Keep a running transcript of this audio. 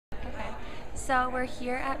So we're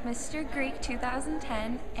here at Mr. Greek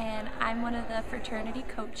 2010 and I'm one of the fraternity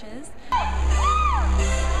coaches.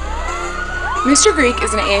 Mr. Greek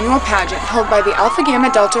is an annual pageant held by the Alpha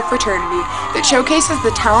Gamma Delta fraternity that showcases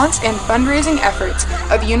the talents and fundraising efforts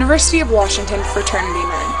of University of Washington fraternity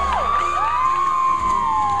men.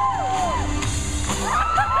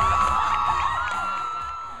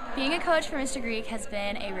 Being a coach for Mr. Greek has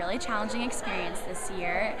been a really challenging experience this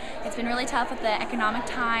year. It's been really tough with the economic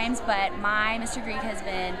times, but my Mr. Greek has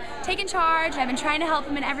been taking charge. I've been trying to help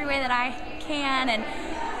him in every way that I can, and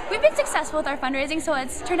we've been successful with our fundraising, so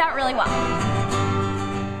it's turned out really well.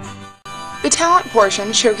 The talent portion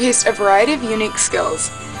showcased a variety of unique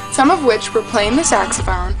skills, some of which were playing the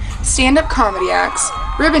saxophone, stand-up comedy acts,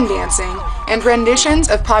 ribbon dancing, and renditions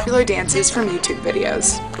of popular dances from YouTube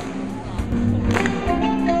videos.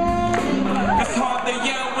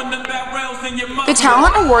 The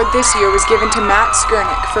talent award this year was given to Matt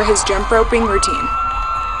Skurnick for his jump roping routine.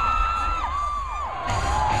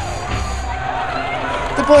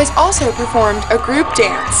 The boys also performed a group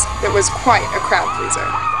dance that was quite a crowd pleaser.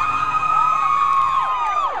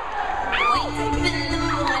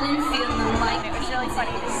 It was really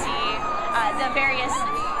funny to see the various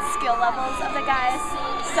skill levels of the guys.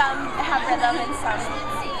 Some have rhythm and some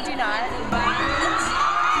do not.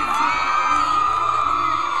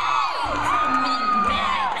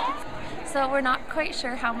 So we're not quite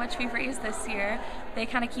sure how much we've raised this year. They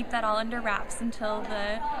kind of keep that all under wraps until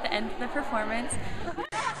the end of the performance.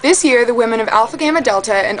 This year, the women of Alpha Gamma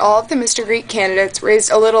Delta and all of the Mr. Greek candidates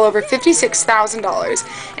raised a little over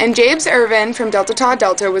 $56,000, and James Irvin from Delta Tau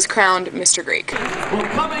Delta was crowned Mr. Greek. Well,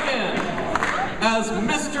 coming in as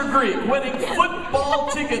Mr. Greek, winning football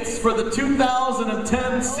tickets for the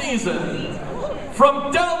 2010 season from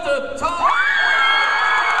Delta Tau.